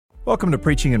Welcome to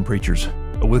Preaching and Preachers,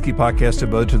 a weekly podcast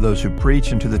devoted to those who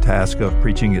preach and to the task of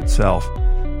preaching itself.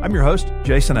 I'm your host,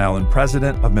 Jason Allen,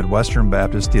 president of Midwestern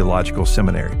Baptist Theological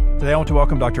Seminary. Today I want to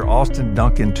welcome Dr. Austin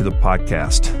Duncan to the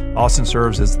podcast. Austin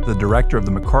serves as the director of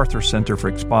the MacArthur Center for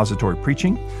Expository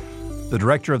Preaching, the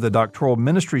director of the Doctoral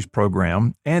Ministries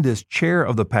Program, and is chair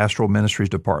of the Pastoral Ministries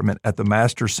Department at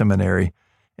the Seminary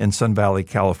in Sun Valley,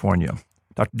 California.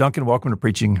 Dr. Duncan, welcome to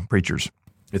Preaching and Preachers.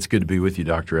 It's good to be with you,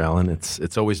 Dr. Allen.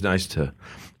 It's always nice to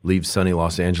leave sunny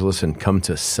Los Angeles and come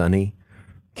to sunny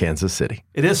Kansas City.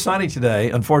 It is sunny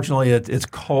today. Unfortunately, it's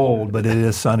cold, but it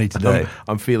is sunny today.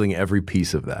 I'm feeling every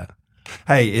piece of that.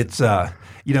 Hey, it's, the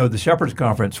Shepherd's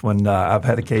Conference, when I've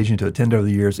had occasion to attend over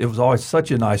the years, it was always such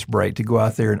a nice break to go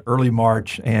out there in early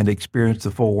March and experience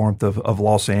the full warmth of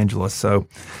Los Angeles. So,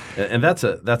 and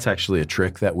that's actually a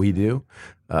trick that we do.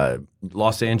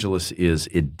 Los Angeles is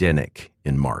Edenic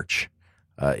in March.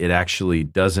 It actually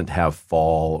doesn't have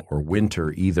fall or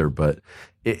winter either, but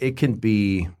it can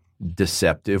be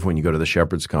deceptive when you go to the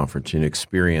Shepherd's Conference and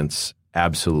experience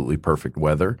absolutely perfect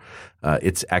weather.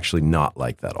 It's actually not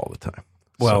like that all the time.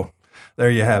 Well,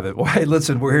 there you have it. Well, hey,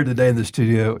 listen, we're here today in the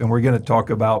studio, and we're going to talk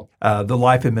about the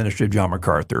life and ministry of John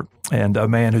MacArthur, and a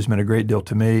man who's meant a great deal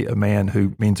to me, a man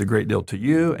who means a great deal to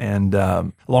you, and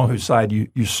along whose side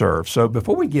you serve. So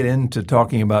before we get into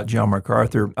talking about John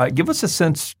MacArthur, give us a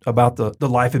sense about the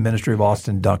life and ministry of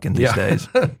Austin Duncan these days.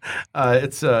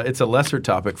 It's a lesser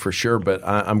topic for sure, but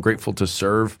I'm grateful to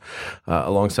serve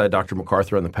alongside Dr.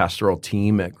 MacArthur on the pastoral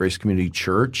team at Grace Community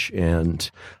Church, and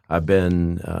I've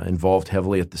been involved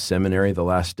heavily at the seminary the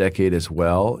last decade as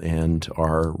well, and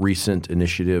our recent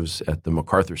initiatives at the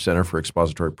MacArthur Center for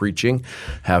Expository Preaching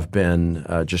have been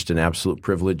just an absolute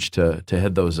privilege to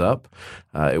head those up.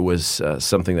 It was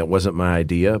something that wasn't my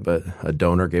idea, but a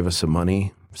donor gave us some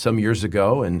money some years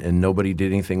ago, and nobody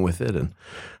did anything with it.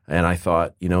 And I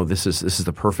thought, this is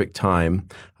the perfect time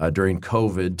during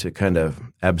COVID to kind of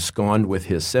abscond with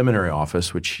his seminary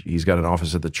office, which he's got an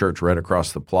office at the church right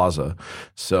across the plaza.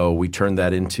 So we turned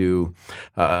that into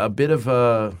a bit of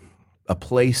a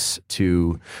place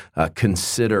to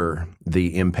consider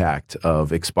the impact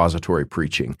of expository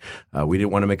preaching. We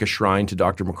didn't want to make a shrine to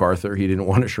Dr. MacArthur. He didn't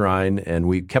want a shrine, and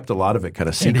we kept a lot of it kind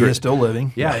of secret. And he is still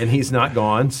living. Yeah, and he's not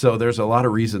gone, so there's a lot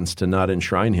of reasons to not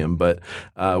enshrine him. But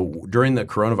during the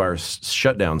coronavirus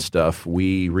shutdown stuff,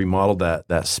 we remodeled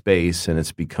that space, and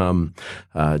it's become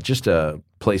just a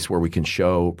place where we can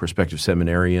show prospective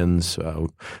seminarians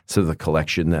so the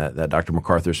collection that Dr.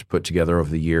 MacArthur's put together over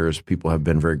the years. People have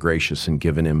been very gracious and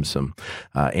given him some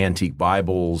antique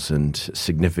Bibles and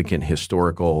significant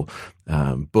historical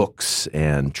books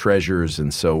and treasures,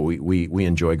 and so we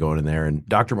enjoy going in there. And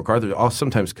Dr. MacArthur, I'll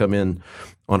sometimes come in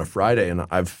on a Friday, and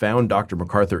I've found Dr.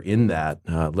 MacArthur in that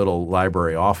little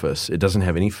library office. It doesn't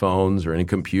have any phones or any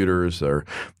computers or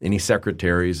any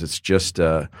secretaries. It's just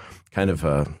kind of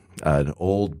an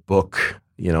old book,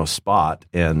 spot,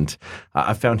 and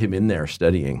I found him in there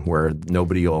studying, where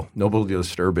nobody will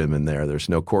disturb him in there. There's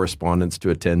no correspondence to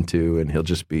attend to, and he'll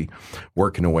just be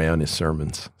working away on his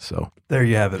sermons. So there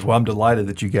you have it. Well, I'm delighted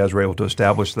that you guys were able to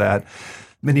establish that.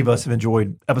 Many of us have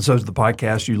enjoyed episodes of the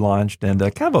podcast you launched, and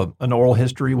kind of an oral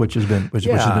history, which has been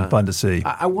fun to see.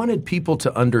 I wanted people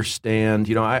to understand.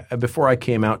 Before I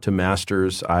came out to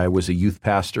Masters, I was a youth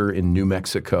pastor in New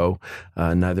Mexico,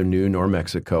 neither New nor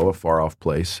Mexico, a far off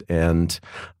place, and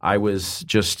I was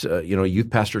just a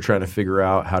youth pastor trying to figure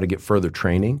out how to get further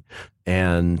training,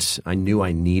 and I knew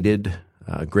I needed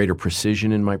greater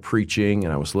precision in my preaching,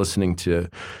 and I was listening to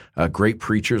great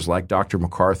preachers like Dr.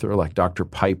 MacArthur, like Dr.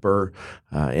 Piper,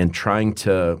 and trying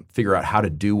to figure out how to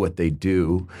do what they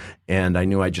do, and I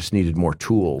knew I just needed more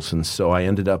tools, and so I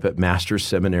ended up at Master's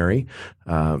Seminary.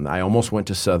 I almost went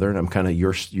to Southern. I'm kind of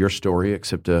your story,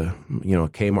 except a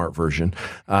Kmart version.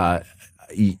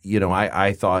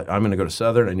 I thought I'm going to go to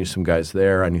Southern. I knew some guys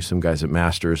there. I knew some guys at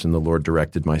Masters, and the Lord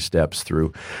directed my steps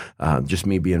through just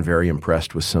me being very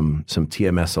impressed with some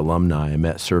TMS alumni I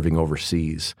met serving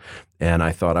overseas. And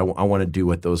I thought I want to do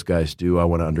what those guys do. I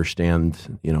want to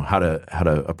understand, how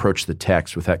to approach the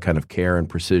text with that kind of care and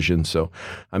precision. So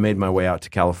I made my way out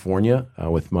to California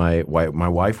with my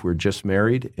wife. We were just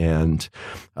married, and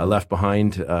I left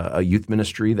behind a youth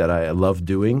ministry that I loved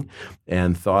doing,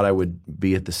 and thought I would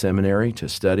be at the seminary to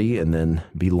study and then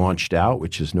be launched out,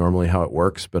 which is normally how it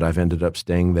works. But I've ended up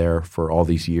staying there for all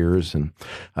these years and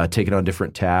taking on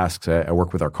different tasks. I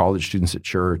work with our college students at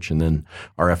church, and then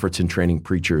our efforts in training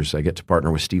preachers. I get to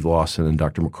partner with Steve Lawson and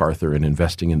Dr. MacArthur in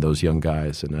investing in those young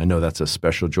guys. And I know that's a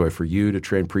special joy for you to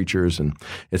train preachers, and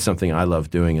it's something I love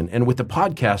doing. And with the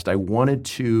podcast, I wanted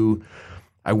to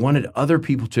I wanted other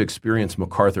people to experience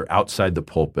MacArthur outside the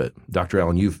pulpit. Dr.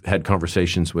 Allen, you've had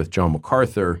conversations with John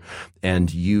MacArthur,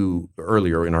 and you,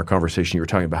 earlier in our conversation, you were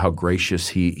talking about how gracious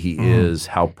he is,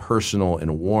 how personal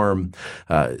and warm.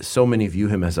 So many view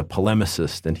him as a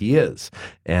polemicist, and he is,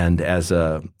 and as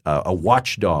a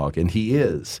watchdog, and he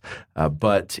is.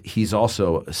 But he's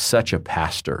also such a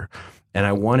pastor. And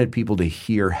I wanted people to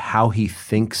hear how he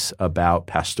thinks about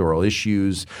pastoral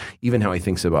issues, even how he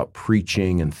thinks about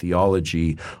preaching and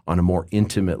theology on a more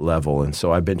intimate level. And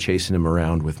so I've been chasing him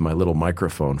around with my little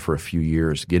microphone for a few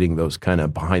years, getting those kind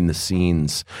of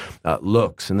behind-the-scenes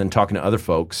looks, and then talking to other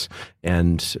folks.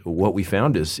 And what we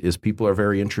found is people are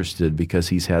very interested because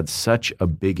he's had such a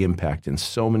big impact in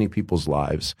so many people's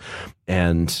lives,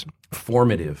 and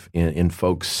formative in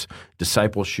folks'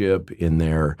 discipleship, in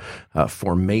their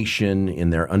formation,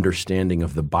 in their understanding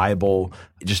of the Bible,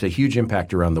 just a huge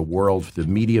impact around the world for the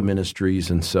media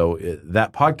ministries. And so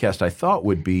that podcast I thought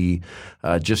would be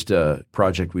just a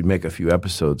project. We'd make a few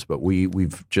episodes, but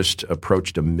we've just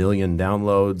approached 1 million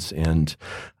downloads, and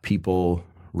people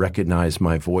recognize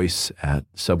my voice at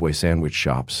Subway sandwich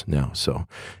shops now. So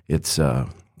it's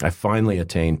I finally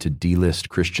attained to D-list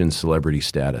Christian celebrity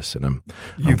status, and I'm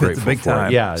grateful hit the big for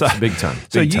time. it. Yeah, it's big time.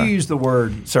 Big time. You used the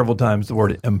word several times, the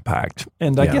word impact.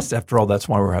 And I guess after all, that's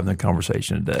why we're having the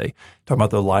conversation today, talking about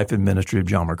the life and ministry of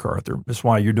John MacArthur. It's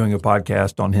why you're doing a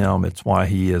podcast on him. It's why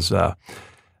he is the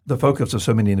focus of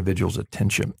so many individuals'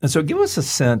 attention. And so give us a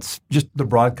sense, just the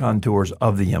broad contours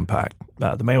of the impact.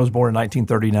 The man was born in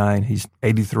 1939. He's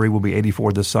 83, will be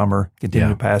 84 this summer,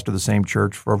 continuing to pastor the same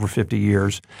church for over 50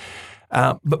 years.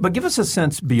 But give us a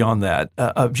sense beyond that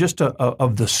of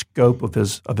the scope of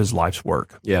his life's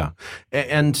work. Yeah,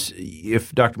 and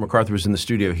if Dr. MacArthur was in the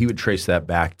studio, he would trace that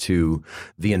back to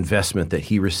the investment that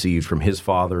he received from his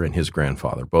father and his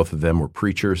grandfather. Both of them were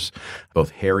preachers.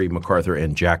 Both Harry MacArthur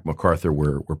and Jack MacArthur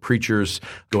were preachers,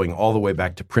 going all the way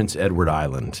back to Prince Edward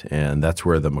Island, and that's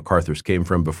where the MacArthurs came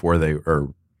from before they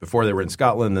were in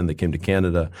Scotland. Then they came to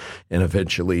Canada, and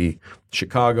eventually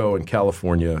Chicago and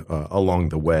California along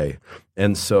the way.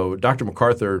 And so Dr.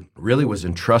 MacArthur really was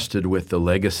entrusted with the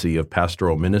legacy of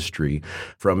pastoral ministry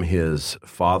from his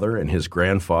father and his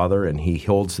grandfather, and he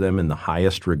holds them in the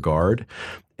highest regard.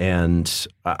 And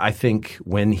I think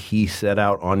when he set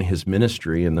out on his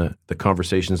ministry, and the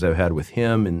conversations I've had with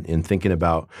him in thinking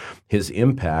about his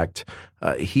impact,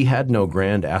 he had no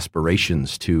grand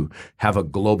aspirations to have a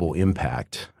global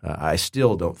impact. I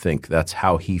still don't think that's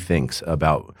how he thinks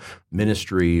about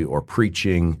ministry or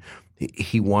preaching.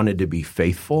 He wanted to be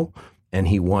faithful, and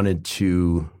he wanted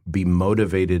to be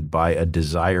motivated by a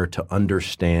desire to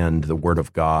understand the Word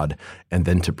of God and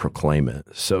then to proclaim it.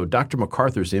 So Dr.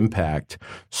 MacArthur's impact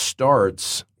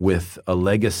starts with a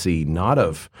legacy not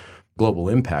of global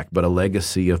impact, but a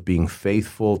legacy of being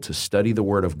faithful to study the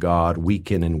Word of God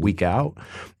week in and week out.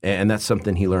 And that's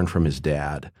something he learned from his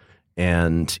dad.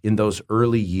 And in those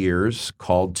early years,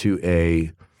 called to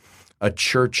a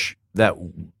church that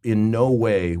in no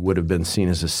way would have been seen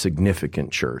as a significant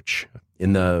church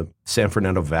in the San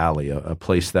Fernando Valley, a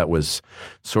place that was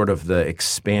sort of the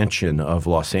expansion of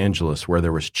Los Angeles, where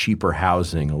there was cheaper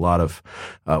housing. A lot of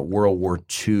World War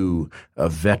II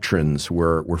veterans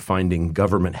were finding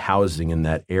government housing in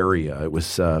that area. It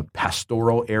was a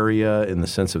pastoral area in the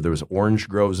sense of there was orange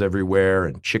groves everywhere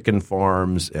and chicken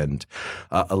farms, and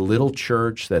a little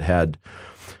church that had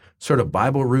sort of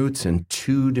Bible roots, and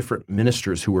two different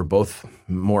ministers who were both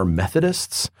more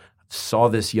Methodists saw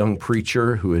this young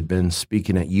preacher who had been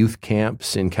speaking at youth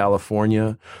camps in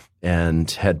California and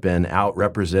had been out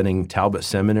representing Talbot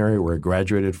Seminary, where he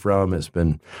graduated from, has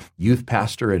been youth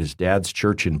pastor at his dad's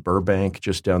church in Burbank,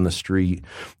 just down the street.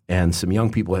 And some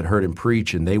young people had heard him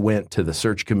preach, and they went to the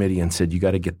search committee and said, "You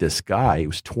got to get this guy." He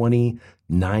was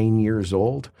 29 years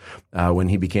old when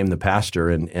he became the pastor,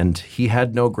 and he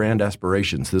had no grand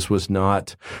aspirations. This was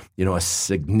not, a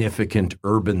significant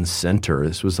urban center.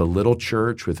 This was a little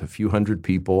church with a few hundred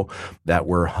people that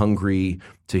were hungry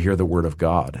to hear the Word of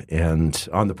God. And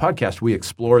on the podcast, we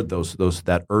explored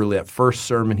that first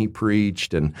sermon he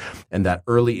preached, and that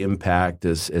early impact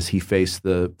as he faced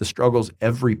the struggles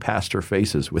every pastor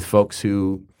faces with folks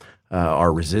who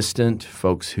are resistant,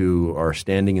 folks who are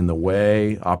standing in the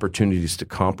way, opportunities to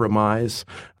compromise,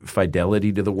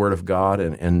 fidelity to the Word of God.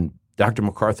 And Dr.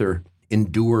 MacArthur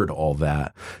endured all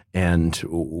that. And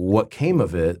what came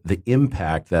of it, the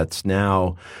impact that's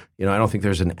now, I don't think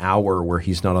there's an hour where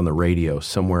he's not on the radio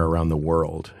somewhere around the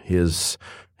world. His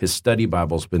His study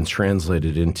Bible's been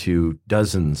translated into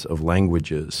dozens of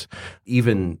languages.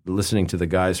 Even listening to the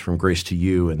guys from Grace to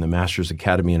You and the Masters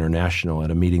Academy International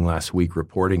at a meeting last week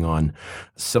reporting on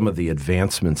some of the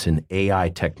advancements in AI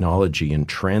technology and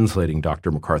translating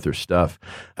Dr. MacArthur's stuff.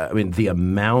 I mean, the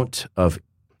amount of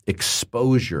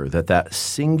exposure that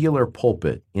singular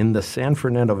pulpit in the San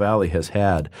Fernando Valley has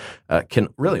had can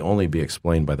really only be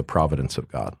explained by the providence of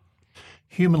God.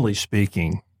 Humanly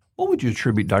speaking, what would you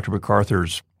attribute Dr.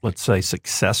 MacArthur's, let's say,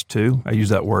 success to? I use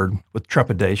that word with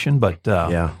trepidation, but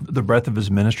the breadth of his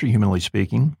ministry, humanly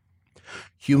speaking.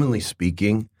 Humanly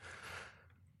speaking,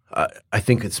 I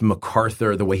think it's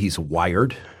MacArthur, the way he's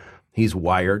wired. He's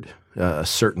wired a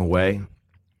certain way.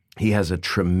 He has a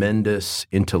tremendous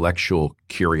intellectual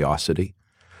curiosity,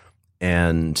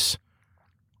 and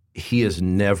he is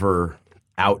never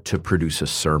out to produce a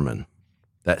sermon.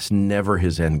 That's never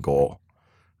his end goal.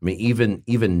 I mean,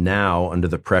 even now, under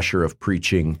the pressure of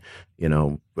preaching, at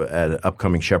an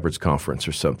upcoming Shepherd's Conference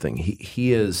or something,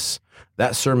 he is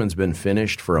that sermon's been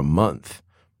finished for a month,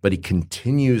 but he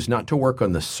continues not to work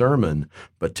on the sermon,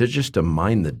 but to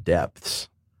mine the depths.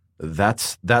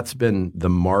 That's been the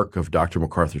mark of Dr.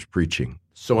 MacArthur's preaching.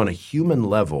 So on a human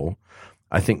level,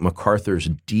 I think MacArthur's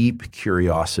deep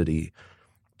curiosity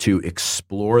to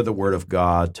explore the Word of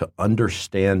God, to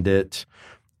understand it,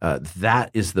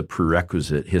 that is the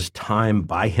prerequisite. His time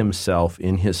by himself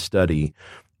in his study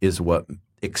is what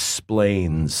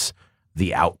explains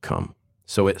the outcome.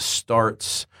 So it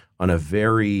starts on a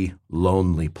very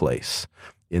lonely place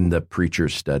in the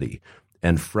preacher's study.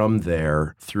 And from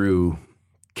there, through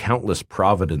countless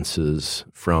providences,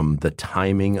 from the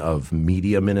timing of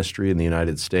media ministry in the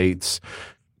United States,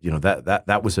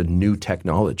 that was a new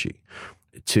technology,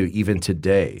 to even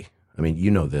today. I mean,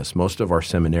 you know this. Most of our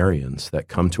seminarians that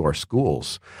come to our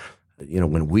schools,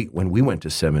 when we went to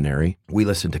seminary, we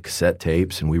listened to cassette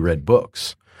tapes and we read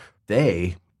books.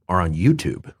 They are on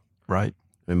YouTube. Right.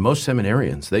 And most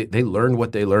seminarians, they learned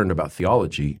what they learned about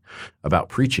theology, about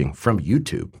preaching from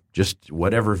YouTube, just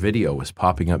whatever video was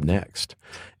popping up next.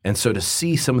 And so to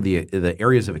see some of the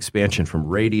areas of expansion from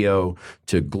radio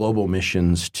to global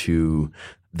missions to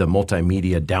the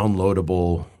multimedia,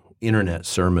 downloadable internet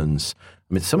sermons,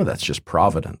 I mean, some of that's just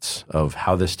providence of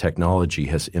how this technology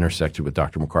has intersected with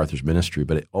Dr. MacArthur's ministry.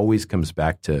 But it always comes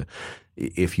back to,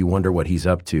 if you wonder what he's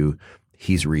up to,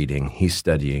 he's reading, he's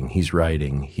studying, he's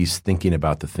writing, he's thinking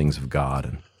about the things of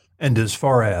God. And as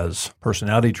far as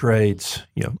personality traits,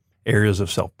 areas of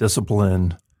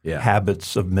self-discipline,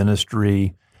 habits of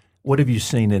ministry, what have you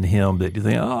seen in him that you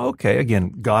think, oh, okay,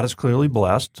 again, God is clearly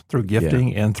blessed through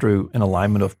gifting and through an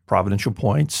alignment of providential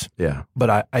points. Yeah.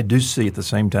 But I do see at the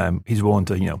same time he's willing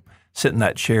to, sit in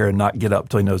that chair and not get up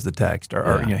till he knows the text,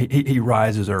 or he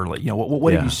rises early.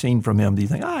 What have you seen from him? Do you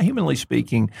think, humanly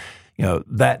speaking,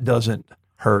 that doesn't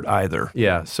hurt either?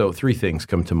 Yeah. So 3 things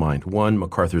come to mind. One,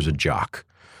 MacArthur's a jock.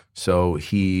 So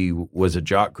he was a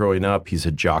jock growing up. He's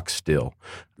a jock still.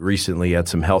 Recently he had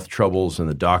some health troubles, and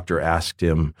the doctor asked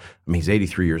him, he's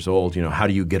 83 years old, how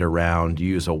do you get around? Do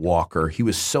you use a walker? He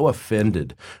was so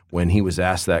offended when he was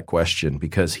asked that question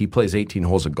because he plays 18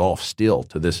 holes of golf still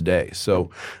to this day.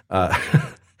 So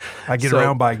I get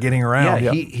around by getting around.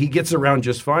 Yeah, he gets around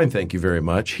just fine, thank you very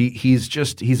much. He's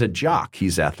a jock.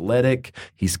 He's athletic.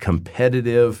 He's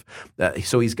competitive.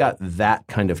 So he's got that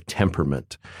kind of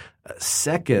temperament.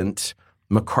 Second,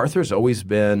 MacArthur's always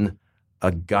been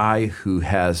a guy who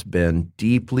has been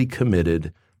deeply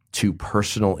committed to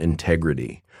personal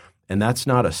integrity. And that's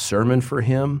not a sermon for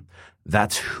him.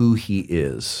 That's who he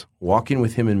is. Walking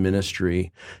with him in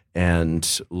ministry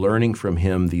and learning from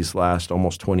him these last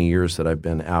almost 20 years that I've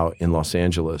been out in Los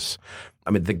Angeles.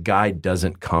 The guy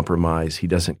doesn't compromise. He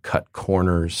doesn't cut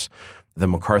corners. The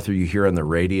MacArthur you hear on the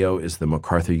radio is the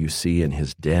MacArthur you see in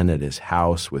his den at his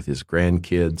house with his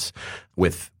grandkids,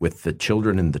 with the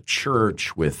children in the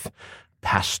church, with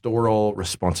pastoral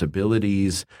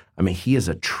responsibilities. He is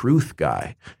a truth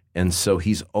guy. And so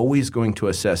he's always going to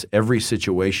assess every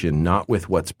situation, not with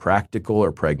what's practical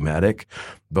or pragmatic,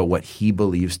 but what he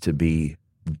believes to be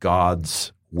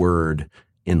God's word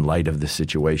in light of the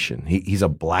situation. He's a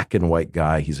black and white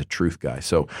guy. He's a truth guy.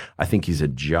 So I think he's a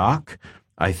jock.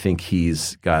 I think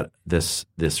he's got this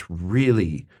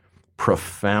really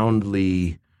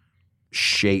profoundly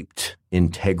shaped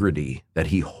integrity that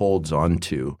he holds on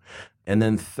to. And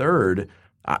then third,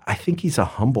 I think he's a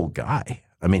humble guy.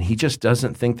 He just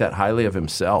doesn't think that highly of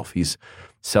himself. He's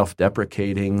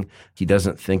self-deprecating. He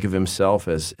doesn't think of himself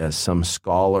as some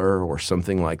scholar or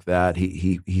something like that.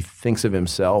 He thinks of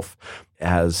himself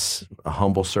as a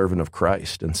humble servant of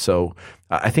Christ. And so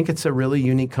I think it's a really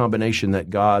unique combination that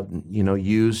God,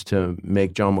 used to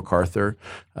make John MacArthur.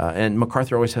 And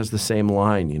MacArthur always has the same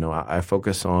line, I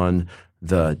focus on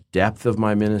the depth of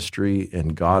my ministry,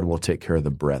 and God will take care of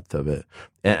the breadth of it.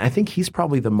 And I think he's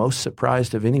probably the most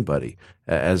surprised of anybody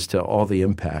as to all the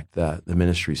impact that the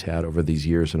ministry's had over these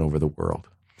years and over the world.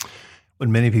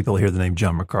 When many people hear the name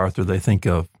John MacArthur, they think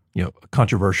of, a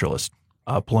controversialist,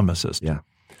 polemicist. Yeah.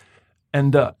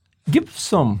 And give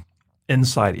some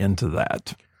insight into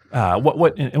that. In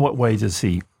what ways is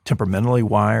he temperamentally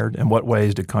wired? In what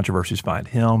ways do controversies find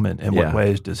him? And in what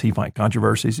ways does he find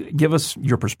controversies? Give us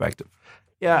your perspective.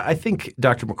 Yeah, I think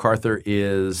Dr. MacArthur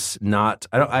is not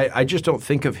 – I just don't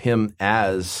think of him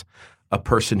as a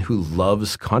person who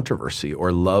loves controversy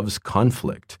or loves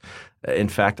conflict. In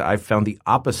fact, I've found the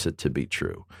opposite to be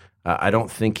true. I don't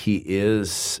think he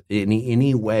is in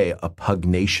any way a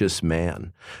pugnacious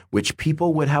man, which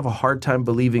people would have a hard time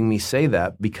believing me say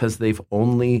that because they've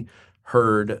only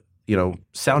heard,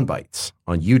 sound bites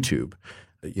on YouTube,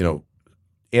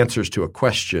 answers to a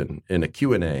question in a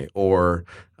Q&A, or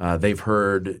they've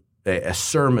heard a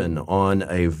sermon on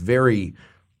a very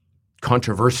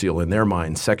controversial, in their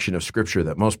mind, section of Scripture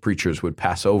that most preachers would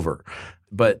pass over.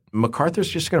 But MacArthur's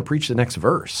just going to preach the next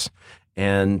verse.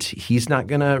 And he's not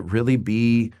going to really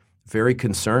be very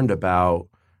concerned about,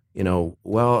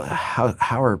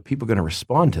 how are people going to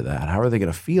respond to that? How are they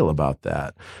going to feel about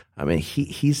that? I mean,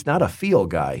 he's not a feel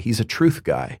guy. He's a truth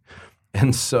guy.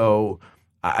 And so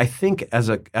I think as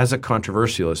a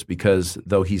controversialist, because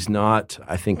though he's not,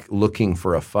 I think, looking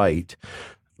for a fight,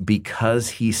 because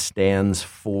he stands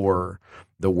for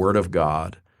the Word of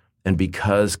God and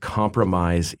because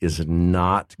compromise is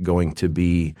not going to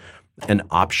be an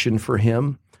option for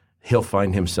him, he'll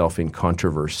find himself in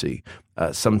controversy,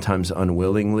 sometimes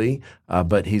unwillingly,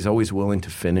 but he's always willing to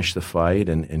finish the fight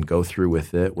and go through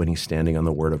with it when he's standing on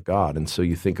the Word of God. And so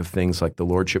you think of things like the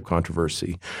lordship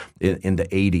controversy in the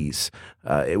 80s.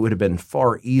 It would have been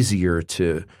far easier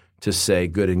to say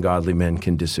good and godly men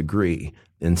can disagree.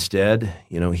 Instead,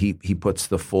 he puts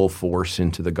the full force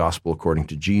into the gospel according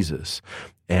to Jesus.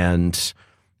 And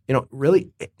really,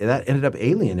 that ended up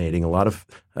alienating a lot of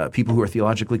people who are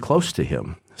theologically close to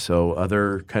him. So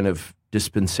other kind of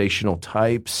dispensational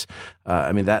types.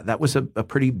 That was a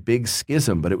pretty big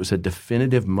schism, but it was a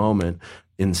definitive moment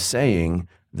in saying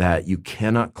that you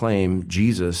cannot claim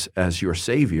Jesus as your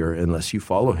Savior unless you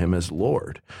follow him as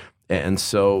Lord. And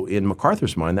so in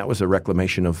MacArthur's mind, that was a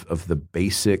reclamation of the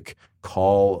basic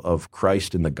call of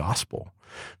Christ in the gospel.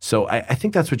 So I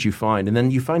think that's what you find. And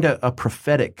then you find a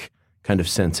prophetic kind of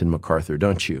sense in MacArthur,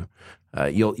 don't you?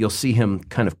 You'll see him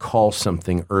kind of call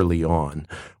something early on,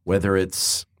 whether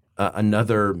it's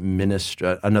another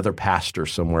minister, another pastor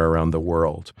somewhere around the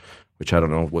world, which I don't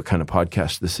know what kind of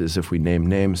podcast this is if we name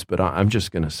names, but I'm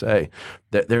just going to say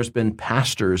that there's been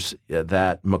pastors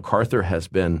that MacArthur has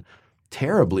been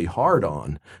terribly hard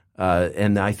on.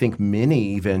 And I think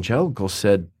many evangelicals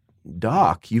said,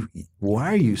 Doc,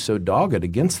 why are you so dogged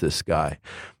against this guy?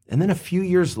 And then a few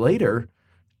years later,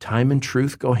 time and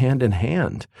truth go hand in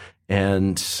hand,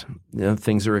 and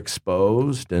things are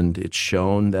exposed, and it's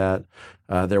shown that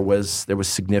there was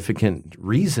significant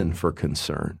reason for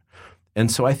concern.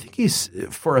 And so I think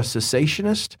for a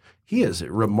cessationist, he is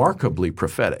remarkably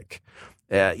prophetic.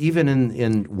 Even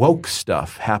in woke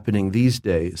stuff happening these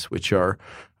days, which are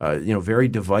very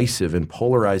divisive and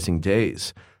polarizing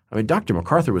days. I mean, Dr.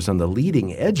 MacArthur was on the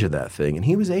leading edge of that thing, and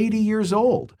he was 80 years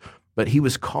old. But he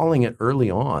was calling it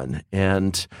early on,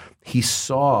 and he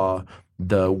saw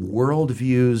the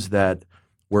worldviews that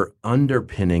were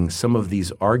underpinning some of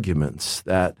these arguments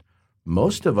that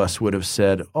most of us would have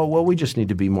said, oh, well, we just need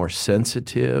to be more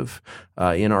sensitive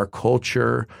in our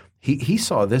culture. He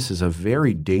saw this as a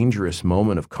very dangerous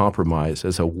moment of compromise,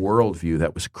 as a worldview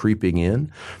that was creeping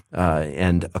in,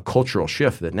 and a cultural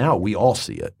shift that now we all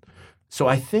see it. So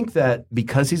I think that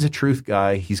because he's a truth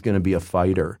guy, he's going to be a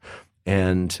fighter.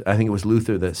 And I think it was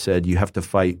Luther that said you have to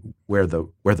fight where the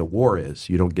war is.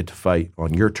 You don't get to fight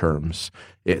on your terms.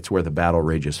 It's where the battle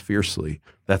rages fiercely.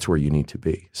 That's where you need to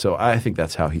be. So I think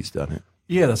that's how he's done it.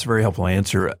 Yeah, that's a very helpful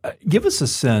answer. Give us a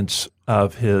sense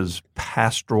of his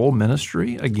pastoral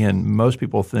ministry. Again, most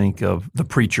people think of the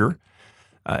preacher.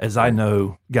 As I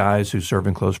know guys who serve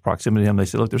in close proximity to him, they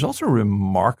say, look, there's also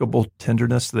remarkable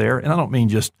tenderness there. And I don't mean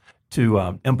just to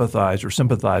empathize or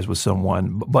sympathize with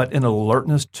someone, but an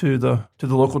alertness to the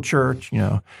local church,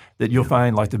 that you'll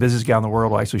find like the busiest guy in the world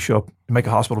will actually show up and make a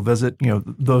hospital visit,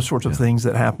 those sorts of things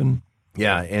that happen.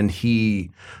 Yeah, and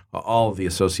all of the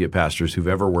associate pastors who've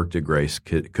ever worked at Grace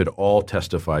could all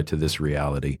testify to this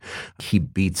reality. He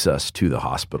beats us to the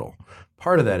hospital.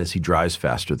 Part of that is he drives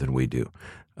faster than we do.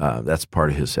 That's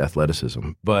part of his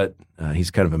athleticism. But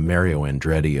he's kind of a Mario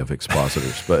Andretti of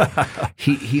expositors. But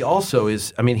he also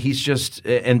is, he's just,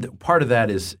 and part of that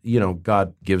is,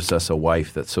 God gives us a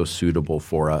wife that's so suitable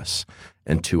for us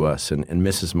and to us. And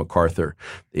Mrs. MacArthur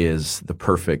is the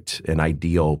perfect and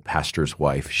ideal pastor's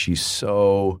wife. She's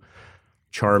so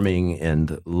charming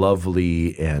and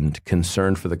lovely and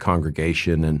concerned for the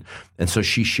congregation. And so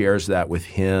she shares that with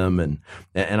him. And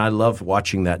I love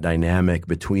watching that dynamic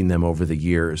between them over the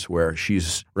years where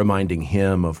she's reminding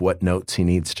him of what notes he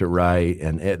needs to write.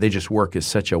 And they just work as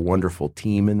such a wonderful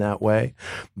team in that way.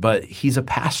 But he's a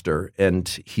pastor and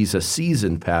he's a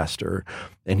seasoned pastor.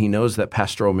 And he knows that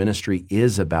pastoral ministry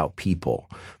is about people.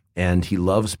 And he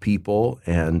loves people,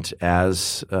 and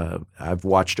as I've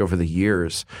watched over the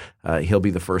years, he'll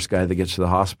be the first guy that gets to the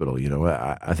hospital.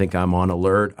 I think I'm on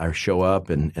alert. I show up,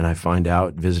 and I find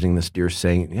out visiting this dear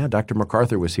saint, yeah, Dr.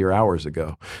 MacArthur was here hours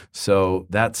ago. So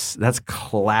that's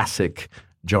classic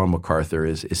John MacArthur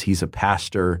is he's a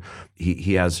pastor.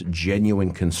 He has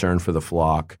genuine concern for the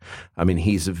flock.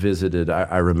 He's visited.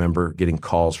 I remember getting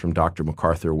calls from Dr.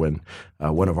 MacArthur when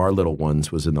one of our little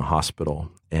ones was in the hospital,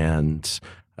 and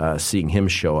seeing him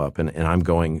show up, and I'm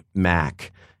going,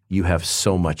 Mac, you have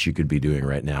so much you could be doing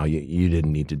right now. You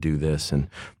didn't need to do this, and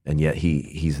yet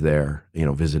he's there,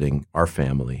 visiting our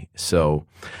family. So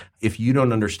if you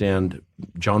don't understand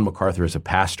John MacArthur as a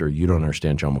pastor, you don't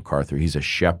understand John MacArthur. He's a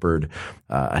shepherd,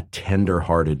 a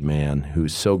tender-hearted man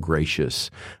who's so gracious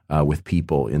with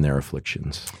people in their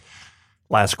afflictions.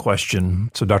 Last question.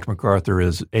 So Dr. MacArthur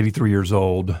is 83 years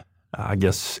old, I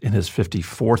guess in his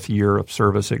 54th year of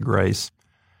service at Grace.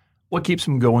 What keeps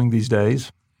him going these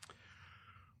days?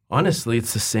 Honestly,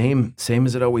 it's the same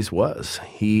as it always was.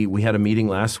 We had a meeting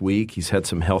last week. He's had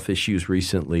some health issues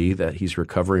recently that he's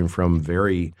recovering from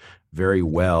very, very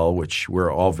well, which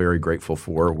we're all very grateful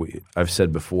for. I've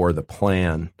said before, the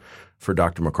plan for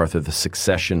Dr. MacArthur, the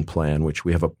succession plan, which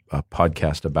we have a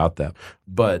podcast about that.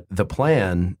 But the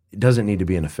plan doesn't need to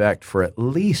be in effect for at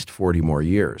least 40 more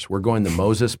years. We're going the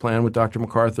Moses plan with Dr.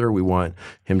 MacArthur. We want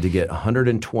him to get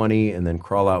 120 and then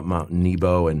crawl out Mount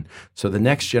Nebo. And so the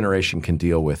next generation can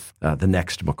deal with the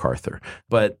next MacArthur.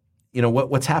 But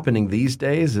what's happening these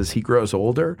days as he grows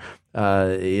older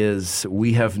is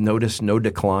we have noticed no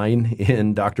decline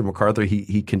in Dr. MacArthur.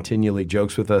 He continually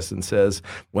jokes with us and says,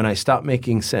 when I stop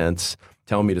making sense,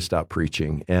 tell me to stop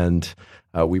preaching. And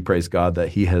we praise God that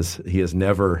he has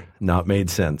never not made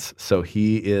sense. So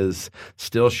he is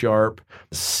still sharp,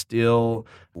 still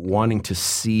wanting to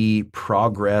see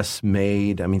progress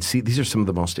made. These are some of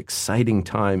the most exciting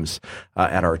times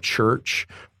at our church.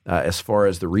 As far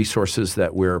as the resources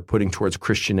that we're putting towards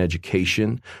Christian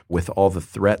education with all the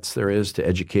threats there is to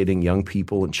educating young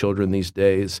people and children these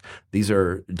days. These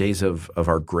are days of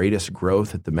our greatest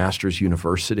growth at the Master's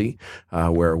University,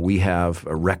 where we have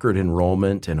a record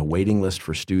enrollment and a waiting list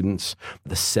for students.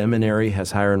 The Seminary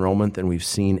has higher enrollment than we've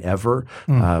seen ever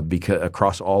because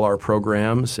across all our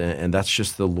programs, and that's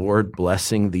just the Lord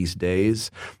blessing these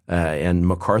days. And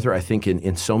MacArthur, I think,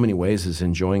 in so many ways is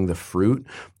enjoying the fruit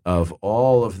of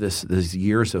all of these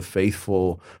years of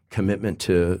faithful commitment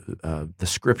to the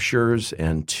Scriptures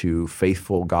and to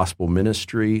faithful gospel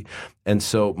ministry. And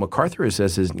so MacArthur is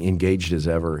as engaged as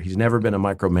ever. He's never been a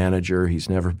micromanager. He's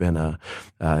never been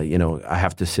I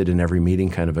have to sit in every meeting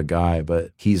kind of a guy,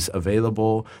 but he's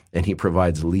available and he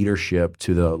provides leadership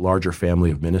to the larger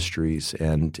family of ministries.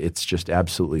 And it's just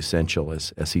absolutely essential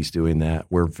as he's doing that.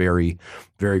 We're very,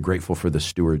 very grateful for the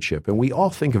stewardship. And we all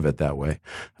think of it that way.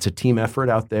 It's a team effort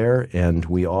out there, and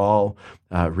we all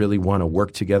really want to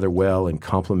work together well and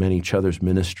complement each other's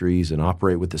ministries and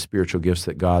operate with the spiritual gifts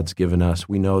that God's given us.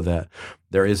 We know that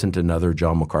there isn't another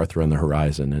John MacArthur on the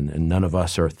horizon, and none of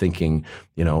us are thinking,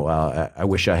 I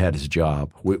wish I had his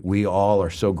job. We all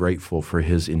are so grateful for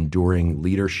his enduring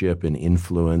leadership and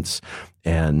influence,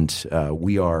 and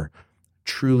we are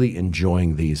truly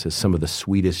enjoying these as some of the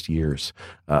sweetest years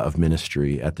of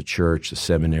ministry at the church, the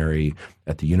seminary,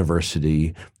 at the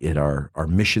university, in our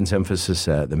missions emphasis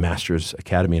at the Masters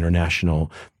Academy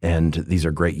International. And these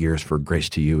are great years for Grace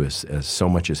to You as so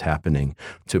much is happening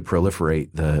to proliferate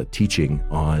the teaching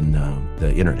on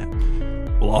the internet.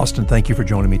 Well, Austin, thank you for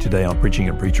joining me today on Preaching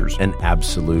and Preachers. An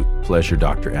absolute pleasure,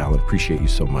 Dr. Allen. Appreciate you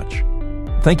so much.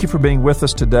 Thank you for being with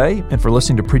us today and for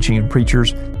listening to Preaching and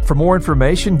Preachers. For more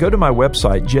information, go to my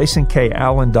website,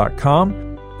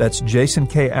 jasonkallen.com. That's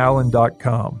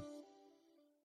jasonkallen.com.